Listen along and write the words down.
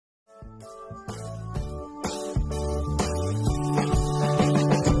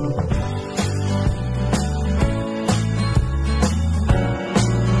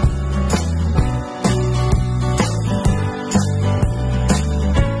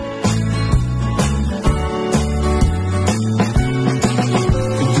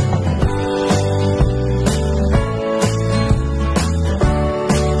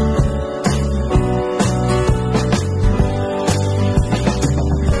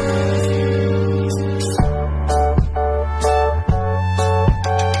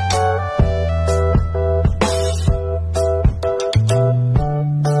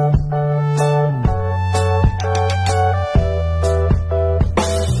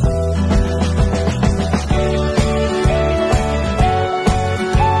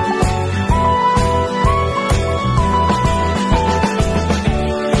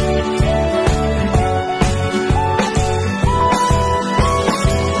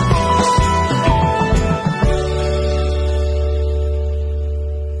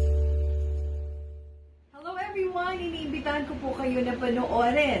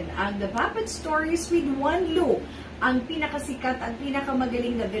Ang The Papet Stories with Wanlu, ang pinakasikat at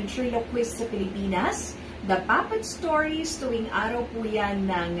pinakamagaling na ventriloquist sa Pilipinas. The Papet Stories tuwing araw po yan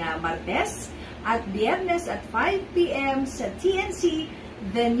ng Martes at Biyernes at 5 p.m. sa TNC,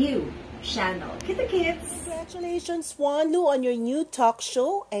 the new channel. Kita-kits! Congratulations, Wanlu, on your new talk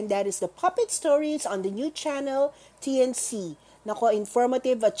show, and that is The Papet Stories on the new channel, TNC. Nako,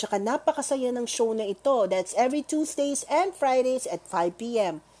 informative at saka napakasaya ng show na ito. That's every Tuesdays and Fridays at 5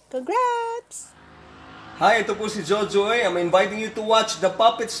 p.m. Congrats! Hi, ito po si Jojo. I'm inviting you to watch The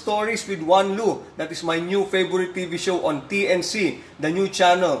Papet Stories with Wanlu. That is my new favorite TV show on TNC, the new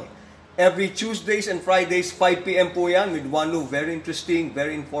channel. Every Tuesdays and Fridays, 5 p.m. po yan with Wanlu. Very interesting,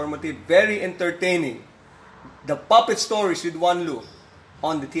 very informative, very entertaining. The Papet Stories with Wanlu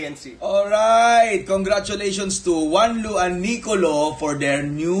on the TNC. Alright! Congratulations to Wanlu and Nicolo for their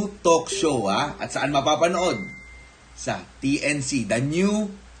new talk show. At saan mapapanood? Sa TNC, the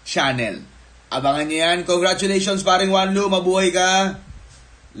new channel. Abangan niyo yan. Congratulations, paring Wanlu. Mabuhay ka.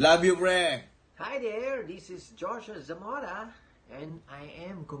 Love you, pre. Hi there. This is Jojo Zamora. And I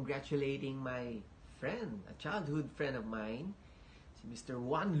am congratulating my friend, a childhood friend of mine, si Mr.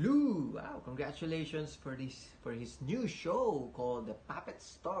 Wanlu. Wow, congratulations for his new show called The Papet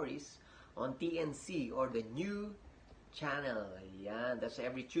Stories on TNC or the new channel. Ayan, that's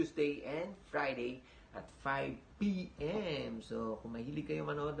every Tuesday and Friday at 5 p.m. So, kung mahilig kayo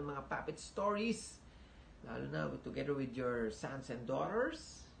manood ng mga puppet stories, lalo na together with your sons and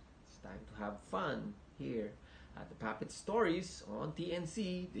daughters, it's time to have fun here at the Puppet Stories on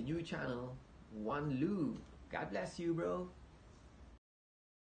TNC, the new channel, Wanlu. God bless you, bro.